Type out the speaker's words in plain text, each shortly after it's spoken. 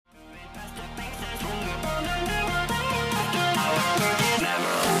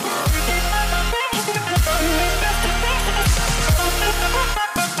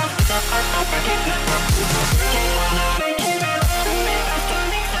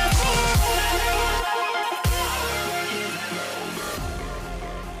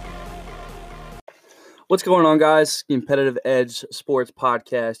What's going on, guys? Competitive Edge Sports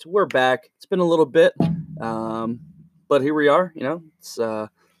Podcast. We're back. It's been a little bit, but here we are. It's a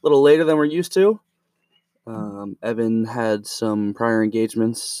little later than we're used to. Evan had some prior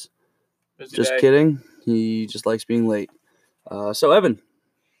engagements. Busy Just day. kidding. He just likes being late. So, Evan,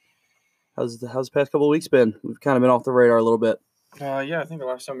 how's the past couple of weeks been? We've kind of been off the radar a little bit. I think the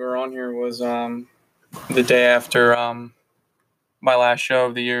last time we were on here was the day after my last show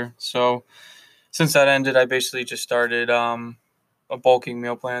of the year. So since that ended, I basically just started a bulking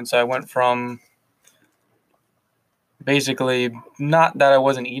meal plan. So I went from basically not that I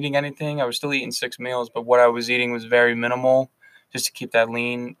wasn't eating anything. I was still eating 6 meals, but what I was eating was very minimal just to keep that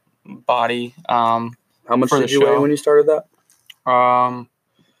lean body. How much for the did you weigh show. when you started that? I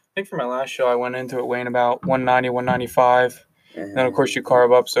think for my last show, I went into it weighing about 190, 195. And then, of course, you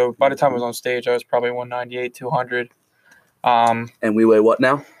carb up. So by the time I was on stage, I was probably 198, 200. And we weigh what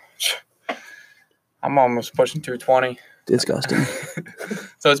now? I'm almost pushing 220. Disgusting.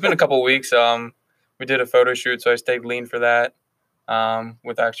 So it's been a couple of weeks. We did a photo shoot, so I stayed lean for that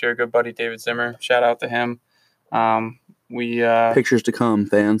with actually our good buddy David Zimmer. Shout out to him. Pictures to come,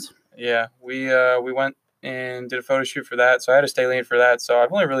 fans. Yeah, we went and did a photo shoot for that, so I had to stay lean for that. So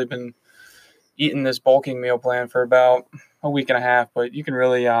I've only really been eating this bulking meal plan for about a week and a half, but you can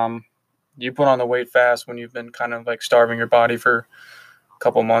really you put on the weight fast when you've been kind of like starving your body for a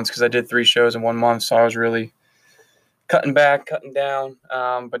couple months, because I did 3 shows in 1 month, so I was really cutting back, cutting down.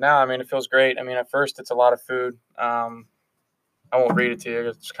 But now, I mean, it feels great. I mean, at first it's a lot of food. I won't read it to you.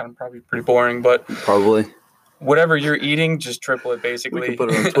 It's kind of probably pretty boring, but Probably. whatever you're eating, just triple it basically. We can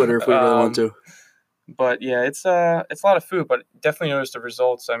put it on Twitter if we really want to. But yeah, it's a lot of food, but definitely noticed the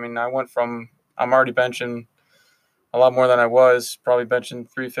results. I mean, I'm already benching a lot more than I was, probably benching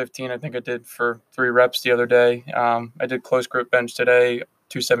 315. I think I did for 3 reps the other day. I did close grip bench today,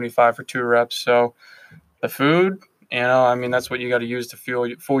 275 for 2 reps. So the food, I mean, that's what you got to use to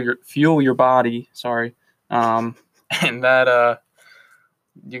fuel your body. Sorry. And that,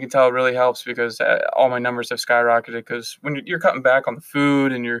 you can tell it really helps, because all my numbers have skyrocketed, because when you're cutting back on the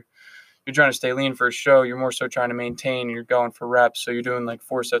food and you're trying to stay lean for a show, you're more so trying to maintain, you're going for reps. So you're doing like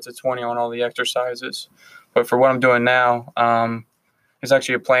 4 sets of 20 on all the exercises. But for what I'm doing now, it's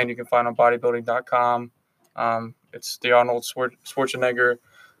actually a plan you can find on bodybuilding.com. It's the Arnold Schwarzenegger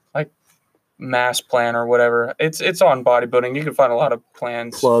like mass plan or whatever. It's on bodybuilding. You can find a lot of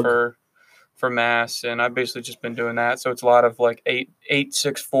plans for mass, and I've basically just been doing that. So it's a lot of like 8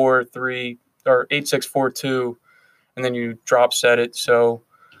 6 4 3 or 8 6 4 2, and then you drop set it. So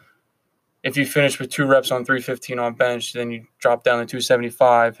if you finish with 2 reps on 315 on bench, then you drop down to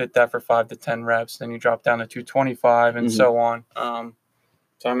 275, hit that for 5 to 10 reps, then you drop down to 225, and so on.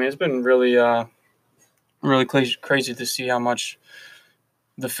 So I mean, it's been really really crazy to see how much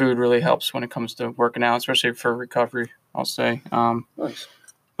the food really helps when it comes to working out, especially for recovery, I'll say. Nice.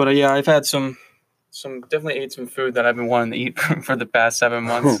 But yeah, I've had some definitely ate some food that I've been wanting to eat for the past 7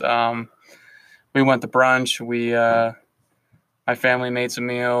 months. We went to brunch. My family made some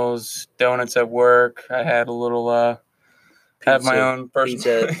meals, donuts at work. I had a little have my own personal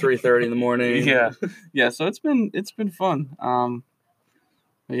pizza at 3:30 in the morning. Yeah. So it's been fun.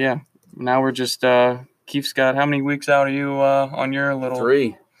 But yeah, now we're just Keith's got, how many weeks out are you on your little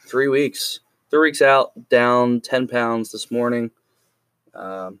 3 weeks. 3 weeks out, down 10 pounds this morning.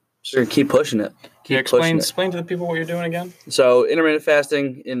 So you're gonna keep pushing it. Explain to the people what you're doing again. So intermittent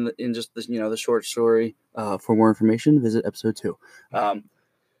fasting in just this, the short story. For more information, visit episode 2.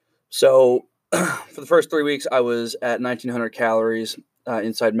 So for the first 3 weeks, I was at 1,900 calories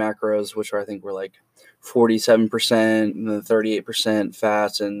inside macros, which I think were like 47% and then 38%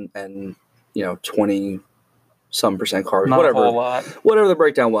 fats and 20 some percent carbs. Not a whole lot. Whatever the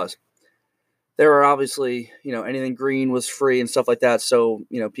breakdown was. There are obviously, anything green was free and stuff like that. So,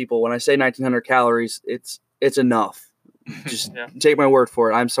 people, when I say 1,900 calories, it's enough. Just take my word for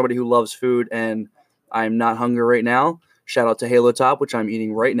it. I'm somebody who loves food, and I'm not hungry right now. Shout out to Halo Top, which I'm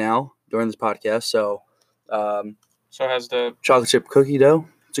eating right now during this podcast. So has the chocolate chip cookie dough.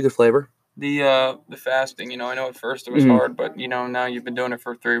 It's a good flavor. The fasting, I know at first it was hard, but, now you've been doing it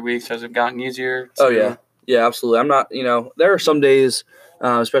for 3 weeks. Has it gotten easier? Oh, yeah. Yeah, absolutely. I'm not, there are some days,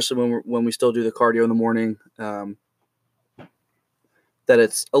 especially when we still do the cardio in the morning, that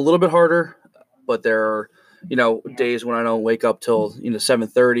it's a little bit harder, but there are, days when I don't wake up till,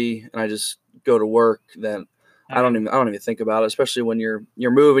 7:30 and I just go to work, then I don't even think about it, especially when you're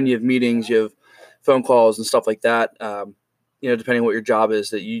moving, you have meetings, you have phone calls and stuff like that. Depending on what your job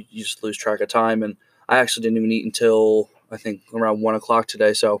is, that you just lose track of time. And I actually didn't even eat until I think around 1:00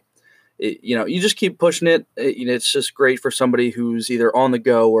 today. So, you just keep pushing it. It's just great for somebody who's either on the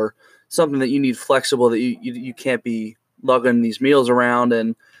go or something that you need flexible, that you can't be lugging these meals around,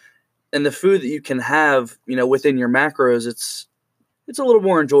 and the food that you can have, within your macros, it's a little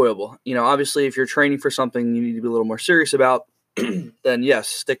more enjoyable. Obviously, if you're training for something you need to be a little more serious about, then yes,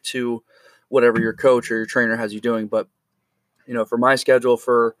 stick to whatever your coach or your trainer has you doing. But for my schedule,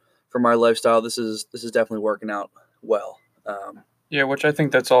 for my lifestyle, this is definitely working out well. Yeah, which I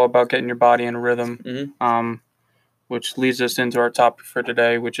think that's all about getting your body in a rhythm. Mm-hmm. Which leads us into our topic for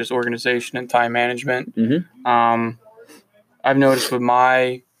today, which is organization and time management. Mm-hmm. I've noticed with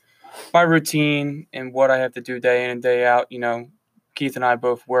my routine and what I have to do day in and day out, Keith and I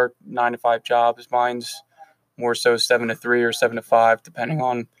both work 9-to-5 jobs. Mine's more so 7 to 3 or 7 to 5, depending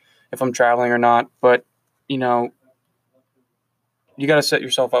on if I'm traveling or not. But, you got to set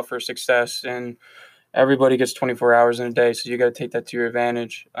yourself up for success, and everybody gets 24 hours in a day, so you got to take that to your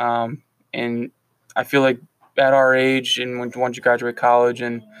advantage. And I feel like at our age, and once you graduate college,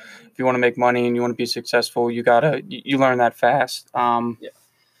 and if you want to make money and you want to be successful, you learn that fast. Yeah.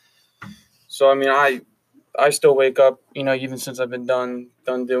 So I mean, I still wake up, even since I've been done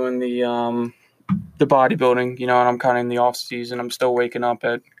doing the bodybuilding, and I'm kind of in the off season. I'm still waking up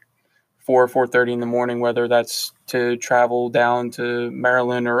at 4:30 in the morning, whether that's to travel down to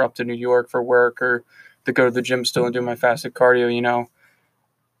Maryland or up to New York for work, or to go to the gym still and do my fasted cardio.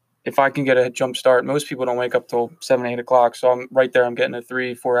 If I can get a jump start, most people don't wake up till 7, 8 o'clock. So I'm right there. I'm getting a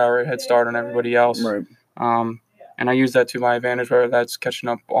 3-4 hour head start on everybody else. Right. And I use that to my advantage, whether that's catching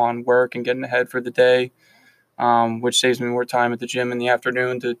up on work and getting ahead for the day, which saves me more time at the gym in the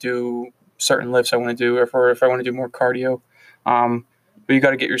afternoon to do certain lifts I want to do, or if I want to do more cardio. But you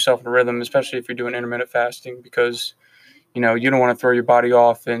got to get yourself in a rhythm, especially if you're doing intermittent fasting, because, you don't want to throw your body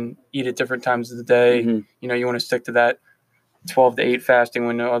off and eat at different times of the day. Mm-hmm. You want to stick to that 12 to 8 fasting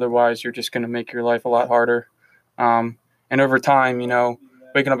window. Otherwise, you're just going to make your life a lot harder. And over time,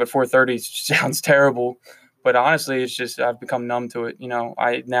 waking up at 4:30 sounds terrible, but honestly, it's just I've become numb to it.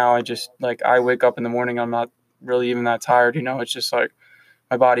 I just I wake up in the morning, I'm not really even that tired. It's just like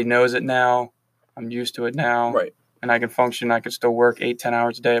my body knows it now. I'm used to it now. Right. And I can function. I can still work 8-10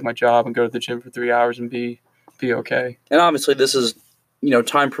 hours a day at my job and go to the gym for 3 hours and be okay. And obviously, this is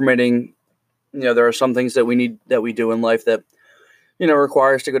time permitting. There are some things that we do in life that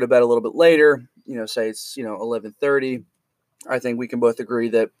require us to go to bed a little bit later. Say it's 11:30. I think we can both agree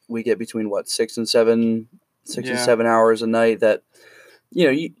that we get between 6 and 7 hours a night. That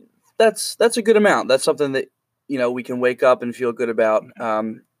that's a good amount. That's something that we can wake up and feel good about.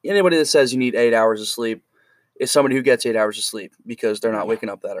 Anybody that says you need 8 hours of sleep is somebody who gets 8 hours of sleep because they're not waking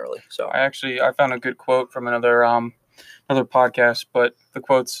up that early. So I found a good quote from another podcast, but the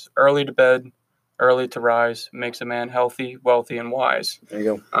quote's early to bed, early to rise makes a man healthy, wealthy, and wise. There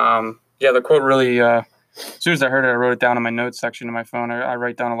you go. The quote really, as soon as I heard it, I wrote it down in my notes section of my phone. I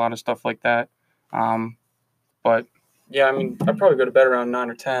write down a lot of stuff like that. But yeah, I mean, I probably go to bed around 9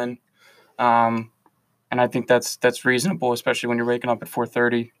 or 10. And I think that's reasonable, especially when you're waking up at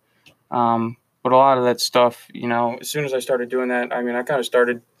 4:30. But a lot of that stuff, as soon as I started doing that, I mean, I kind of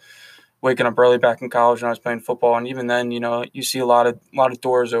started waking up early back in college when I was playing football. And even then, you see a lot of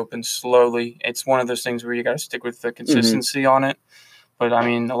doors open slowly. It's one of those things where you got to stick with the consistency on it. But I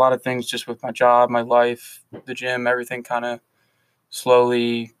mean, a lot of things just with my job, my life, the gym, everything kind of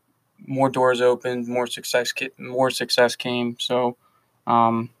slowly, more doors opened, more success came. So,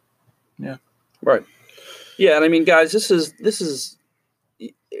 yeah. Right. Yeah. And I mean, guys, this is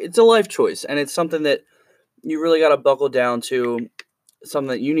it's a life choice, and it's something that you really got to buckle down to, something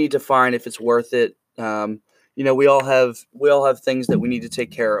that you need to find if it's worth it. We all have things that we need to take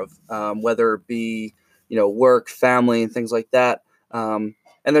care of, whether it be, work, family, and things like that. And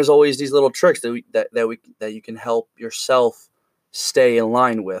there's always these little tricks that you can help yourself stay in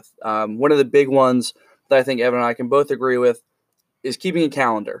line with. One of the big ones that I think Evan and I can both agree with is keeping a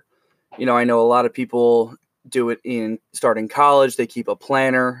calendar. I know a lot of people do it in starting college. They keep a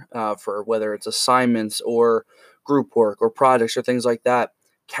planner for whether it's assignments or group work or projects or things like that.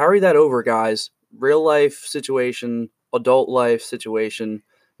 Carry that over, guys. Real life situation, adult life situation.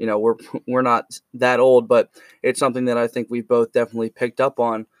 We're not that old, but it's something that I think we've both definitely picked up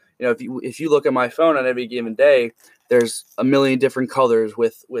on. If you look at my phone on every given day, there's a million different colors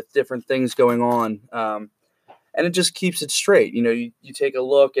with different things going on, and it just keeps it straight. You take a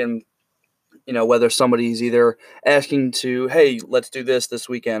look, and whether somebody's either asking to, hey, let's do this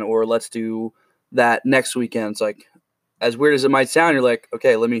weekend, or let's do that next weekend. It's like, as weird as it might sound, you're like,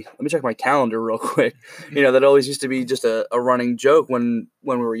 okay, let me check my calendar real quick. That always used to be just a running joke when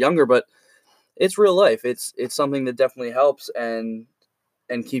we were younger, but it's real life. It's something that definitely helps and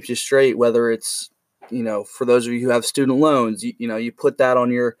keeps you straight, whether it's, for those of you who have student loans, you put that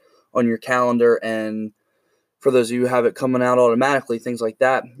on your on your calendar. And for those of you who have it coming out automatically, things like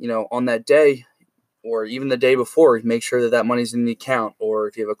that, on that day or even the day before, make sure that money's in the account, or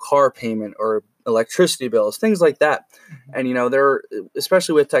if you have a car payment or electricity bills, things like that. And,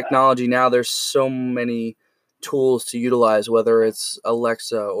 especially with technology now, there's so many tools to utilize, whether it's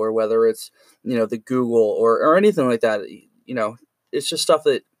Alexa or whether it's, the Google or anything like that. It's just stuff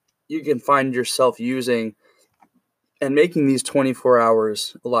that you can find yourself using and making these 24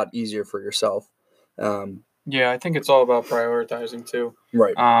 hours a lot easier for yourself. Yeah, I think it's all about prioritizing too.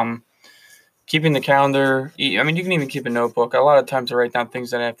 Right. Keeping the calendar. I mean, you can even keep a notebook. A lot of times I write down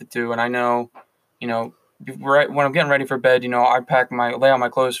things that I have to do, and I know, when I'm getting ready for bed, I lay out my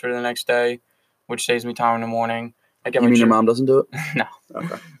clothes for the next day, which saves me time in the morning. You mean your mom doesn't do it? No.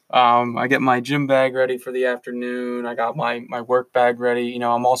 Okay. I get my gym bag ready for the afternoon. I got my work bag ready.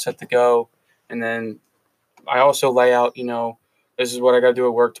 I'm all set to go. And then I also lay out, this is what I got to do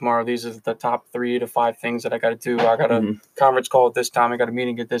at work tomorrow. These are the top 3 to 5 things that I got to do. I got a conference call at this time. I got a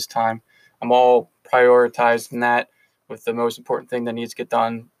meeting at this time. I'm all prioritized in that with the most important thing that needs to get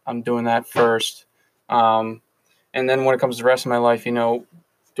done. I'm doing that first. And then when it comes to the rest of my life, do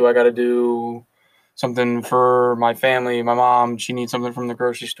I got to do something for my family? My mom, she needs something from the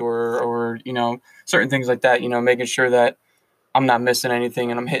grocery store, or, certain things like that, making sure that I'm not missing anything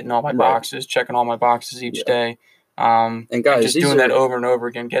and I'm hitting all my boxes, checking all my boxes each day. And guys, just doing that over and over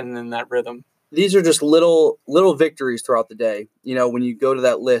again, getting in that rhythm. These are just little victories throughout the day. When you go to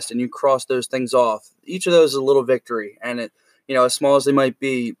that list and you cross those things off, each of those is a little victory. And it, as small as they might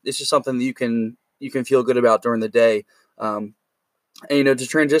be, it's just something that you can feel good about during the day. And, to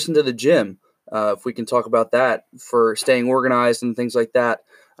transition to the gym, if we can talk about that for staying organized and things like that.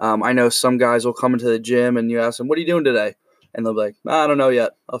 I know some guys will come into the gym and you ask them, "What are you doing today?" And they'll be like, "I don't know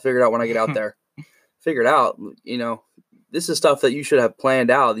yet. I'll figure it out when I get out there." Figure it out. This is stuff that you should have planned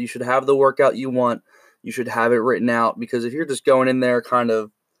out. You should have the workout you want. You should have it written out, because if you're just going in there kind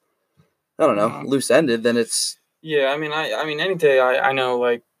of, I don't know, loose-ended, then it's... Yeah, I mean, any day I know,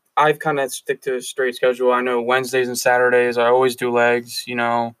 like, I've kind of stick to a straight schedule. I know Wednesdays and Saturdays I always do legs,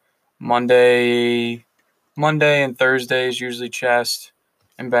 Monday and Thursdays usually chest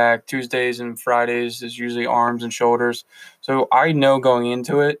and back. Tuesdays and Fridays is usually arms and shoulders. So I know going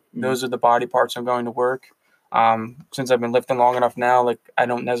into it, those are the body parts I'm going to work. Since I've been lifting long enough now, like, I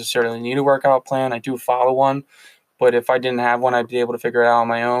don't necessarily need a workout plan. I do follow one, but if I didn't have one, I'd be able to figure it out on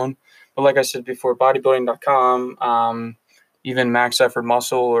my own. But like I said before, bodybuilding.com, even Max Effort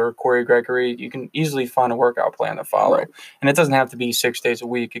Muscle or Corey Gregory, you can easily find a workout plan to follow. Right. And it doesn't have to be 6 days a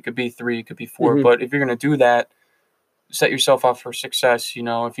week. It could be 3, it could be 4. But if you're going to do that, set yourself up for success. If you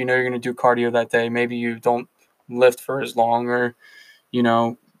know you're going to do cardio that day, maybe you don't lift for as long, or,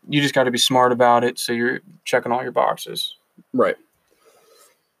 you just got to be smart about it, so you're checking all your boxes. Right.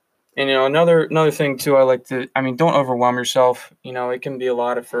 And, another thing, too, don't overwhelm yourself. It can be a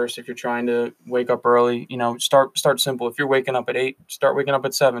lot at first if you're trying to wake up early. Start simple. If you're waking up at 8, start waking up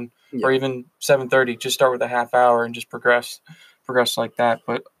at 7 or even 7:30. Just start with a half hour and just progress like that.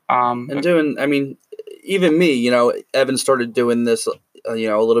 But even me, Evan started doing this, a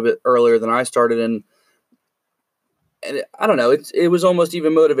little bit earlier than I started, and I don't know, it was almost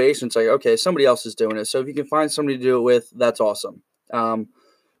even motivation. It's like, okay, somebody else is doing it, so if you can find somebody to do it with, that's awesome.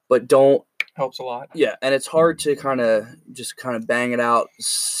 But don't... Helps a lot. Yeah, and it's hard to kind of bang it out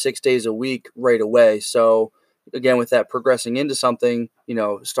 6 days a week right away. So again, with that, progressing into something,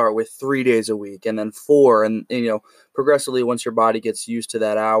 start with 3 days a week and then 4, and progressively, once your body gets used to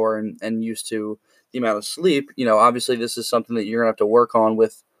that hour and used to the amount of sleep, obviously this is something that you're gonna have to work on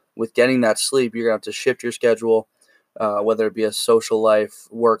with getting that sleep. You're gonna have to shift your schedule, whether it be a social life,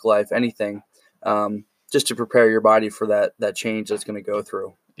 work life, anything, just to prepare your body for that change that's going to go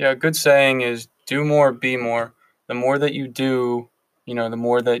through. Yeah, a good saying is do more, be more. The more that you do, the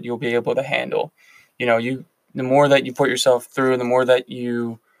more that you'll be able to handle. The more that you put yourself through, the more that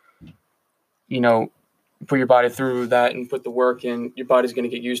you put your body through that and put the work in, your body's going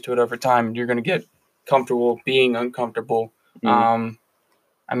to get used to it over time, and you're going to get comfortable being uncomfortable. I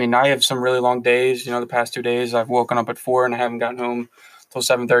have some really long days. The past 2 days I've woken up at 4 and I haven't gotten home till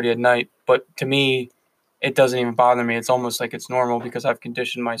 7:30 at night. But to me, it doesn't even bother me. It's almost like it's normal, because I've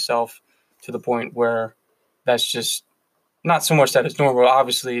conditioned myself to the point where that's just not so much that it's normal.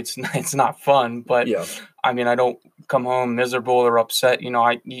 Obviously, it's not fun, but yeah. I don't come home miserable or upset.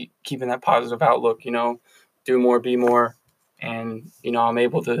 Keeping that positive outlook. Do more, be more, and I'm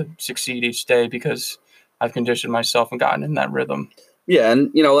able to succeed each day because I've conditioned myself and gotten in that rhythm. Yeah,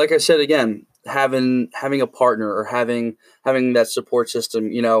 and like I said again, having a partner or having that support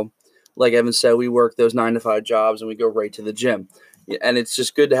system. Like Evan said, we work those 9 to 5 jobs and we go right to the gym. and it's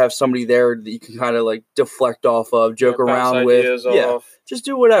just good to have somebody there that you can kind of like deflect off of, joke around with. Off, just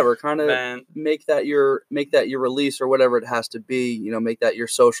do whatever, kind of vent. make that your release or whatever it has to be. Make that your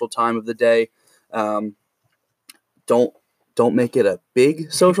social time of the day. Don't make it a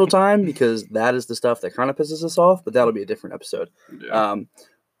big social time because that is the stuff that kind of pisses us off. But that'll be a different episode. Yeah.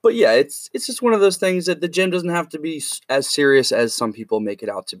 But yeah, it's just one of those things that the gym doesn't have to be as serious as some people make it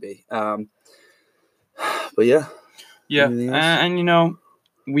out to be. But yeah. Yeah, and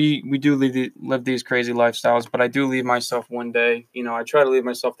we do live these crazy lifestyles, but I do leave myself one day. I try to leave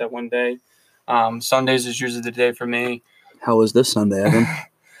myself that one day. Sundays is usually the day for me. How was this Sunday, Evan?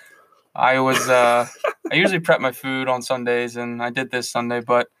 I usually prep my food on Sundays, and I did this Sunday,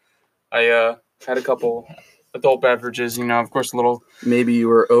 but I had a couple adult beverages. Of course, a little. Maybe you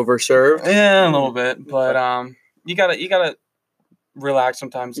were overserved. Yeah, a little bit, but you gotta relax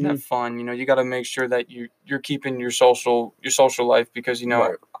sometimes and have fun. You gotta make sure that you're keeping your social life because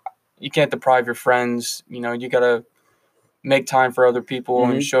Right. you can't deprive your friends. You gotta make time for other people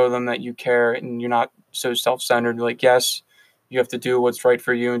and show them that you care and you're not so self-centered. Like, yes, you have to do what's right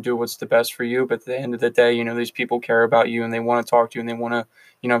for you and do what's the best for you. But at the end of the day, these people care about you and they want to talk to you and they want to,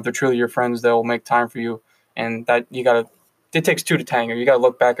 if they're truly your friends, they'll make time for you. And that it takes two to tango. You got to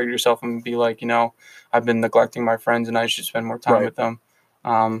look back at yourself and be like, I've been neglecting my friends and I should spend more time with them.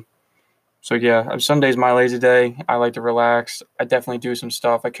 So yeah, Sunday's my lazy day. I like to relax. I definitely do some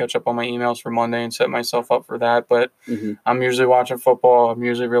stuff. I catch up on my emails for Monday and set myself up for that. But I'm usually watching football. I'm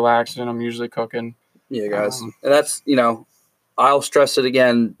usually relaxing. I'm usually cooking. Yeah, guys. And that's, I'll stress it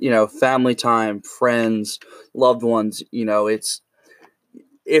again, family time, friends, loved ones, it's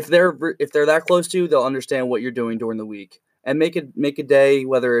if they're that close to you, they'll understand what you're doing during the week. And make a day,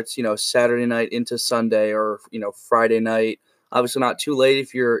 whether it's, Saturday night into Sunday or, Friday night. Obviously not too late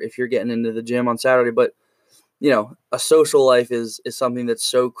if you're getting into the gym on Saturday, but a social life is something that's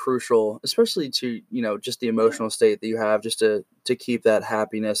so crucial, especially to, just the emotional state that you have just to keep that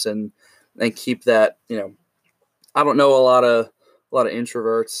happiness and keep that, I don't know a lot of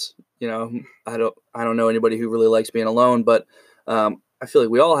introverts, I don't know anybody who really likes being alone, but I feel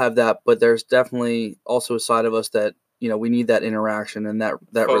like we all have that, but there's definitely also a side of us that, we need that interaction and that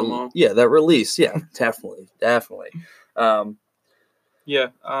that release. Yeah, definitely. But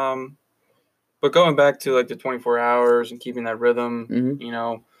going back to like the 24 hours and keeping that rhythm,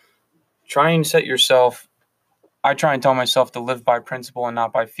 try and set yourself. I try and tell myself to live by principle and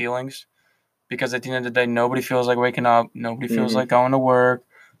not by feelings, because at the end of the day, nobody feels like waking up. Nobody feels like going to work.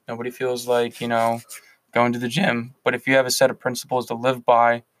 Nobody feels like, going to the gym. But if you have a set of principles to live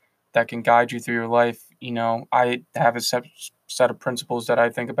by that can guide you through your life, I have a set of principles that I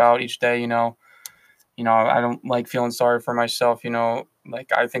think about each day. I don't like feeling sorry for myself.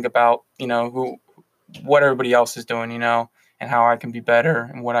 Like I think about, what everybody else is doing, and how I can be better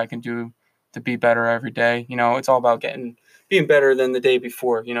and what I can do to be better every day. It's all about being better than the day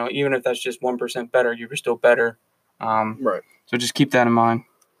before. Even if that's just 1% better, you were still better. Right. So just keep that in mind.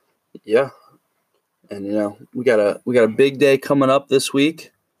 Yeah. And we got a big day coming up this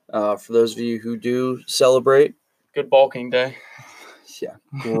week. For those of you who do celebrate, good bulking day. Yeah,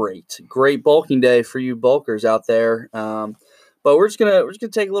 great bulking day for you bulkers out there. But we're just gonna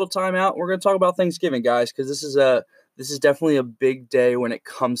take a little time out. We're gonna talk about Thanksgiving, guys, because this is definitely a big day when it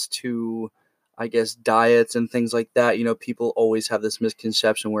comes to, I guess, diets and things like that. People always have this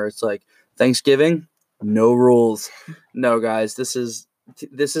misconception where it's like Thanksgiving, no rules. No, guys, this is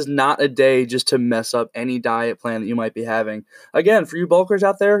not a day just to mess up any diet plan that you might be having. Again, for you bulkers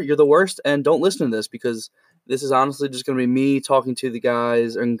out there, you're the worst, and don't listen to this because this is honestly just going to be me talking to the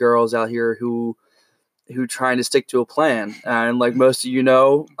guys and girls out here who trying to stick to a plan. And like most of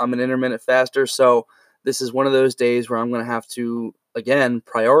I'm an intermittent faster, so this is one of those days where I'm going to have to, again,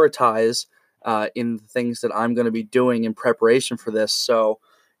 prioritize in the things that I'm going to be doing in preparation for this. So,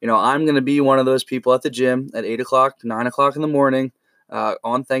 I'm going to be one of those people at the gym at 8 o'clock, 9 o'clock in the morning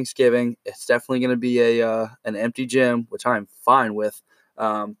on Thanksgiving. It's definitely going to be an empty gym, which I'm fine with.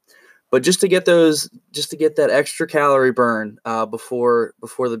 But just to get that extra calorie burn before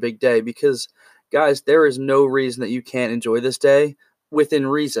the big day, because guys, there is no reason that you can't enjoy this day within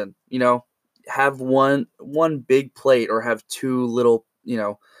reason. Have one big plate or have two little,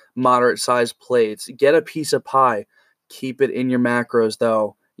 moderate sized plates. Get a piece of pie. Keep it in your macros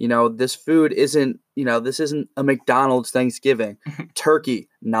though. This food isn't, this isn't a McDonald's Thanksgiving. Turkey,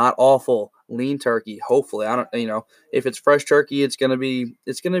 not awful. Lean turkey, hopefully. I don't, if it's fresh turkey, it's gonna be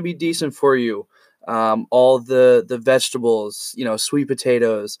decent for you. All the vegetables, sweet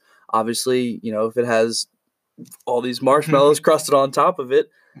potatoes. Obviously, if it has all these marshmallows crusted on top of it,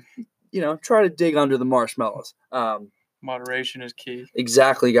 try to dig under the marshmallows. Moderation is key.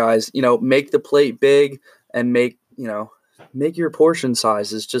 Exactly, guys. Make the plate big and make your portion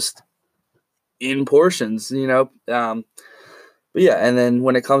sizes just in portions. But yeah, and then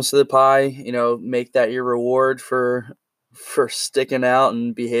when it comes to the pie, make that your reward for sticking out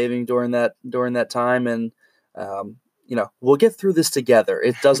and behaving during that time, and we'll get through this together.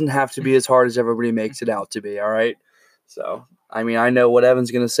 It doesn't have to be as hard as everybody makes it out to be. All right. So, I mean, I know what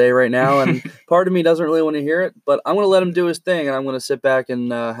Evan's going to say right now, and part of me doesn't really want to hear it, but I'm going to let him do his thing, and I'm going to sit back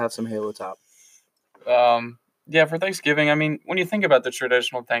and have some Halo Top. Yeah, for Thanksgiving, I mean, when you think about the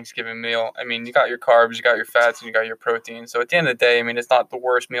traditional Thanksgiving meal, I mean, you got your carbs, you got your fats, and you got your protein. So at the end of the day, I mean, it's not the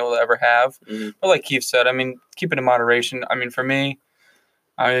worst meal to ever have. Mm-hmm. But like Keith said, I mean, keep it in moderation. I mean, for me,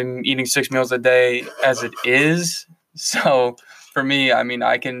 I'm eating 6 meals a day as it is. So for me, I mean,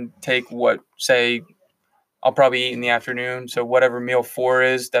 I can take I'll probably eat in the afternoon. So whatever meal 4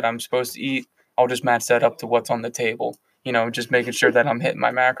 is that I'm supposed to eat, I'll just match that up to what's on the table. Just making sure that I'm hitting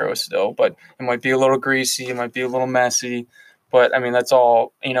my macros still. But it might be a little greasy. It might be a little messy. But, I mean, that's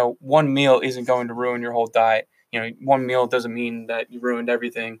all. One meal isn't going to ruin your whole diet. One meal doesn't mean that you ruined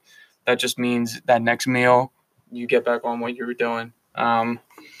everything. That just means that next meal you get back on what you were doing. How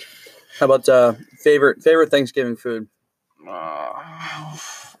about favorite Thanksgiving food?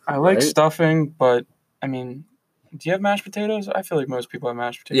 I like stuffing, but, I mean, do you have mashed potatoes? I feel like most people have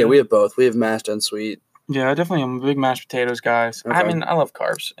mashed potatoes. Yeah, we have both. We have mashed and sweet. Yeah, I definitely am a big mashed potatoes guy. Okay. I mean, I love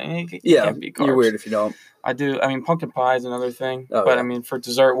carbs. You can't beat carbs. You're weird if you don't. I do. I mean, pumpkin pie is another thing. Oh, but, yeah. I mean, for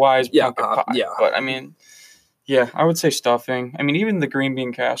dessert-wise, pumpkin pie. Yeah. But, I mean, yeah, I would say stuffing. I mean, even the green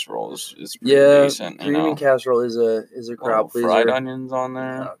bean casserole is pretty decent. Green bean casserole is a crowd pleaser. Fried onions on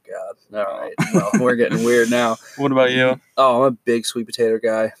there. Oh, God. All right. Well, we're getting weird now. What about you? Oh, I'm a big sweet potato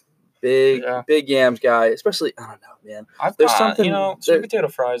guy. Big yams guy, especially, I don't know, man. There's something, sweet potato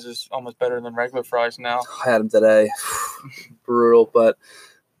fries is almost better than regular fries now. I had them today. Brutal, but,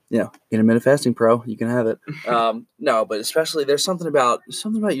 intermittent fasting pro, you can have it. No, but especially there's something about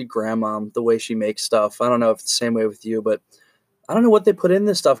your grandma, the way she makes stuff. I don't know if it's the same way with you, but I don't know what they put in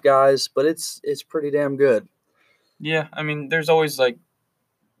this stuff, guys, but it's pretty damn good. Yeah, I mean, there's always, like,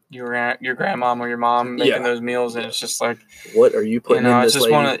 your grandmom or your mom making those meals, and it's just like, what are you putting in this? It's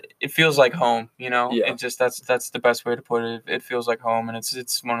just it feels like home, Yeah. It just that's the best way to put it. It feels like home, and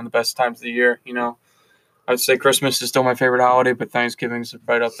it's one of the best times of the year. I'd say Christmas is still my favorite holiday, but Thanksgiving's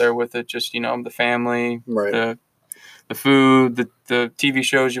right up there with it. Just the family, right. The food, the TV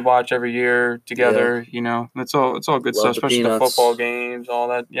shows you watch every year together. Yeah. It's all good stuff, especially the football games, all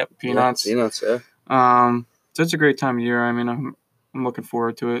that. Yep, peanuts. Yeah, peanuts, yeah. So it's a great time of year. I mean, I'm looking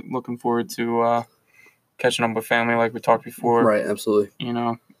forward to it. Looking forward to catching up with family like we talked before. Right, absolutely.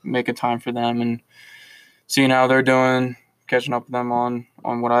 Making time for them and seeing how they're doing, catching up with them on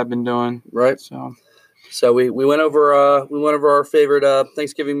what I've been doing. Right. So we went over our favorite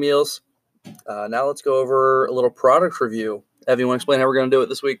Thanksgiving meals. Now let's go over a little product review. Ev, you want to explain how we're going to do it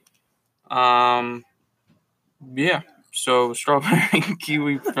this week? Yeah. So strawberry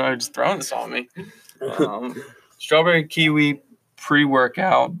kiwi. Just throwing this on me. Strawberry kiwi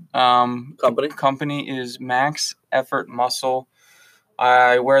pre-workout. Company is Max Effort Muscle.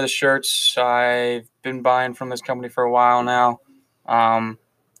 I wear the shirts. I've been buying from this company for a while now.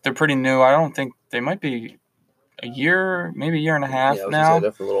 They're pretty new. I don't think they might be a year, maybe a year and a half now.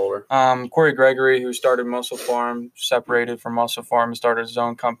 Definitely a little older. Corey Gregory, who started Muscle Farm, separated from Muscle Farm and started his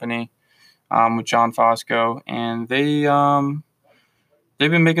own company with John Fosco, and they've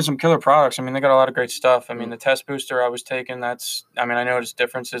been making some killer products. I mean, they got a lot of great stuff. I mean, the test booster I was taking, I noticed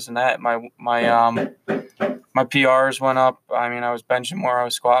differences in that. My PRs went up. I mean, I was benching more, I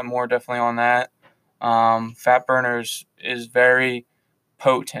was squatting more, definitely on that. Fat burners is very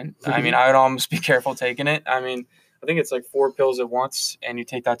potent. I mean, I would almost be careful taking it. I mean, I think it's like 4 pills at once, and you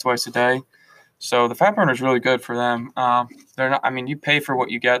take that twice a day. So the fat burner is really good for them. They're not. I mean, you pay for what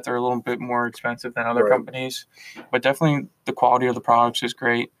you get. They're a little bit more expensive than other companies, but definitely the quality of the products is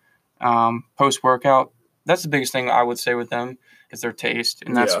great. Post workout, that's the biggest thing I would say with them is their taste,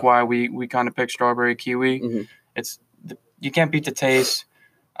 and that's why we kind of pick strawberry kiwi. Mm-hmm. You can't beat the taste.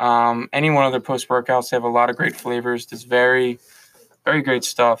 Any one of their post workouts, they have a lot of great flavors. It's very, very great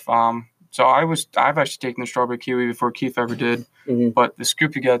stuff. So I've actually taken the strawberry kiwi before Keith ever did, but the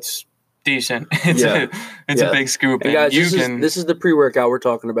scoop you get's decent. It's a big scoop. And guys, this is the pre-workout we're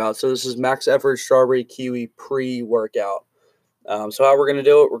talking about. So this is Max Effort Strawberry Kiwi pre-workout. So how we're going to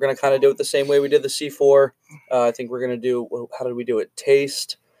do it, we're going to kind of do it the same way we did the C4. I think we're going to do, how did we do it?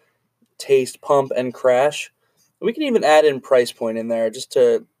 Taste, pump, and crash. We can even add in price point in there just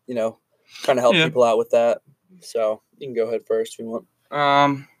to, kind of help people out with that. So you can go ahead first if you want.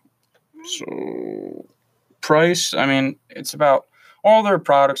 So Price, I mean, it's about all their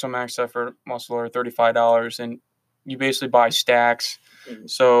products on Max Effort Muscle are $35, and you basically buy stacks. Mhm.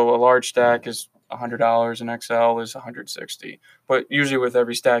 So a large stack is $100, and XL is $160. But usually with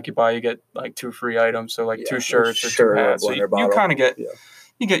every stack you buy, you get like 2 free items, so like 2 shirts or 2 hats. So you kind of get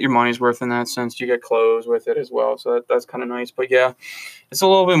you get your money's worth in that sense. You get clothes with it as well, so that's kind of nice. But yeah, it's a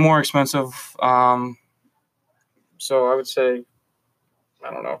little bit more expensive. So I would say,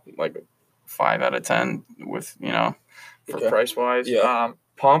 I don't know, like 5 out of 10 with, for price wise. Yeah.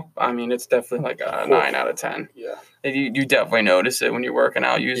 Pump, I mean, it's definitely like a 9 out of 10. Yeah. You definitely notice it when you're working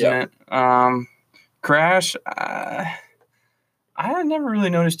out using it. Crash, I never really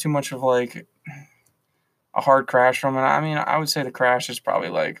noticed too much of like a hard crash from it. I mean, I would say the crash is probably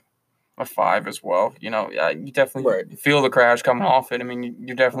like a 5 as well. You definitely feel the crash coming off it. I mean,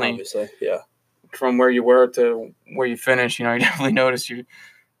 you definitely, obviously, yeah. From where you were to where you finish, you definitely notice you're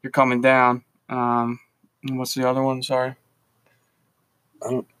coming down. What's the other one? Sorry.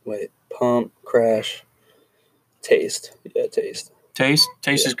 Pump, crash, taste. Yeah, taste. Taste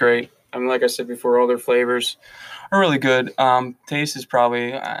is great. I mean, like I said before, all their flavors are really good. Taste is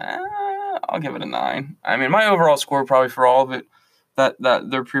probably, I'll give it a 9. I mean, my overall score probably for all of it, that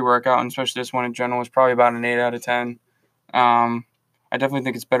their pre-workout, and especially this one in general, is probably about an 8 out of 10. I definitely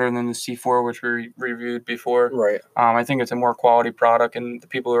think it's better than the C4, which we reviewed before. Right. I think it's a more quality product, and the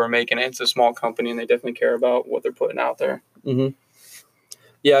people who are making it, it's a small company, and they definitely care about what they're putting out there. Mm-hmm.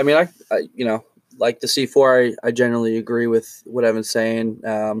 Yeah, I mean, I like the C4, I generally agree with what Evan's saying.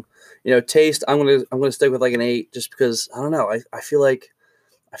 Taste, I'm gonna stick with like an 8, just because I don't know. I feel like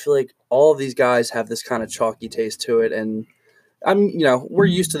all of these guys have this kind of chalky taste to it, and we're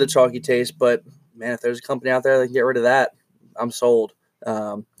used to the chalky taste, but man, if there's a company out there that can get rid of that, I'm sold.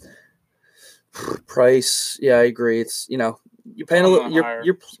 Price, yeah, I agree. It's you're paying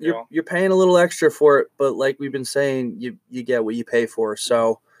you're paying a little extra for it, but like we've been saying, you get what you pay for.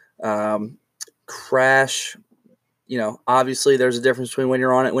 So, crash, obviously there's a difference between when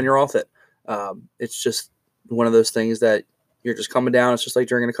you're on it and when you're off it. It's just one of those things that you're just coming down. It's just like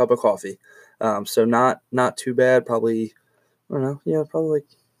drinking a cup of coffee. So not too bad. Probably, I don't know. Yeah, probably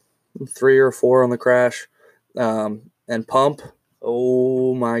like 3 or 4 on the crash. And pump,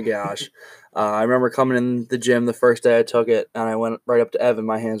 oh my gosh. I remember coming in the gym the first day I took it, and I went right up to Evan.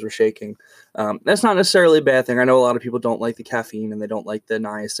 My hands were shaking. That's not necessarily a bad thing. I know a lot of people don't like the caffeine and they don't like the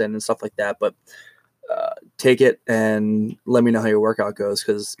niacin and stuff like that, but take it and let me know how your workout goes,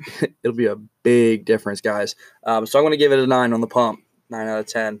 because it'll be a big difference, guys. So I'm going to give it a 9 on the pump, 9 out of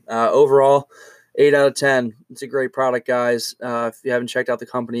 10. Overall, 8 out of 10. It's a great product, guys. If you haven't checked out the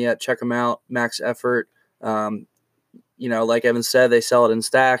company yet, check them out. Max Effort. Like Evan said, they sell it in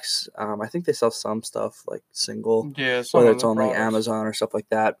stacks. I think they sell some stuff like single, whether it's on like Amazon or stuff like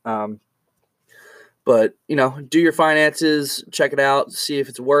that. But do your finances, check it out, see if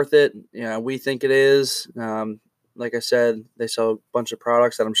it's worth it. We think it is. Like I said, they sell a bunch of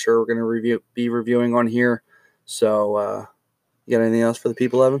products that I'm sure we're going to be reviewing on here. So, you got anything else for the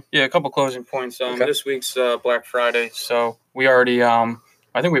people, Evan? Yeah, a couple closing points. This week's Black Friday, so we already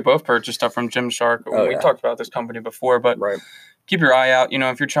I think we both purchased stuff from Gymshark. We talked about this company before, but keep your eye out.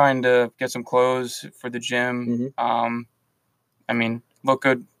 If you're trying to get some clothes for the gym, I mean, look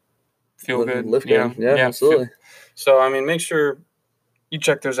good, feel good. Lift good. Yeah, absolutely. So, make sure you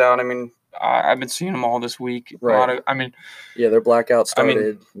check those out. I've been seeing them all this week. Right. Their blackout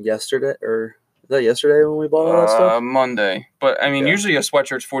started yesterday, or is that yesterday when we bought all that stuff? Monday. But usually a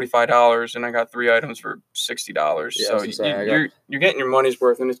sweatshirt's $45, and I got 3 items for $60. Yeah, so you're getting your money's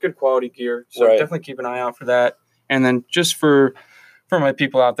worth, and it's good quality gear. So definitely keep an eye out for that. And then just for my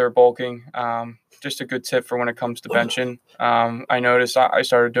people out there bulking, just a good tip for when it comes to benching. I noticed I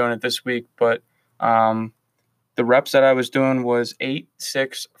started doing it this week, but the reps that I was doing was 8,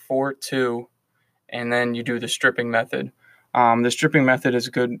 6, 4, 2, and then you do the stripping method. The stripping method is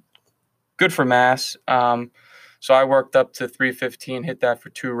good for mass. So I worked up to 315, hit that for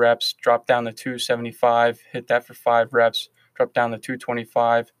 2 reps, dropped down to 275, hit that for 5 reps, dropped down to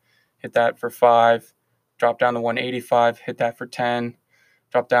 225, hit that for 5, dropped down to 185, hit that for 10,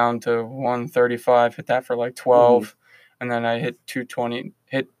 dropped down to 135, hit that for like 12, and then I hit 220,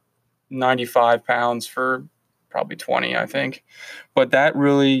 hit 95 pounds for probably 20, I think. But that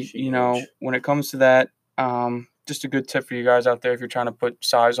really, when it comes to that, just a good tip for you guys out there if you're trying to put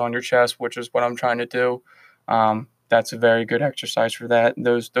size on your chest, which is what I'm trying to do. That's a very good exercise for that.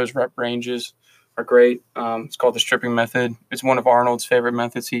 Those rep ranges are great. It's called the stripping method. It's one of Arnold's favorite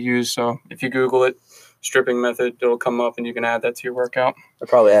methods he used. So if you Google it, stripping method, it'll come up and you can add that to your workout. I'll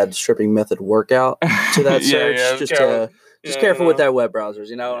probably add stripping method workout to that search. Just careful with that web browsers.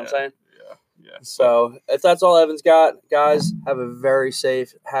 You know what I'm saying? Yeah. So if that's all Evan's got, guys, have a very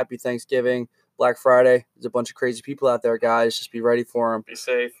safe, happy Thanksgiving. Black Friday. There's a bunch of crazy people out there, guys. Just be ready for them. Be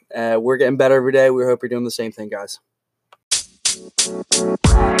safe. We're getting better every day. We hope you're doing the same thing, guys. You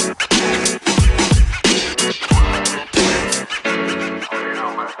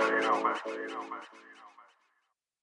know, man.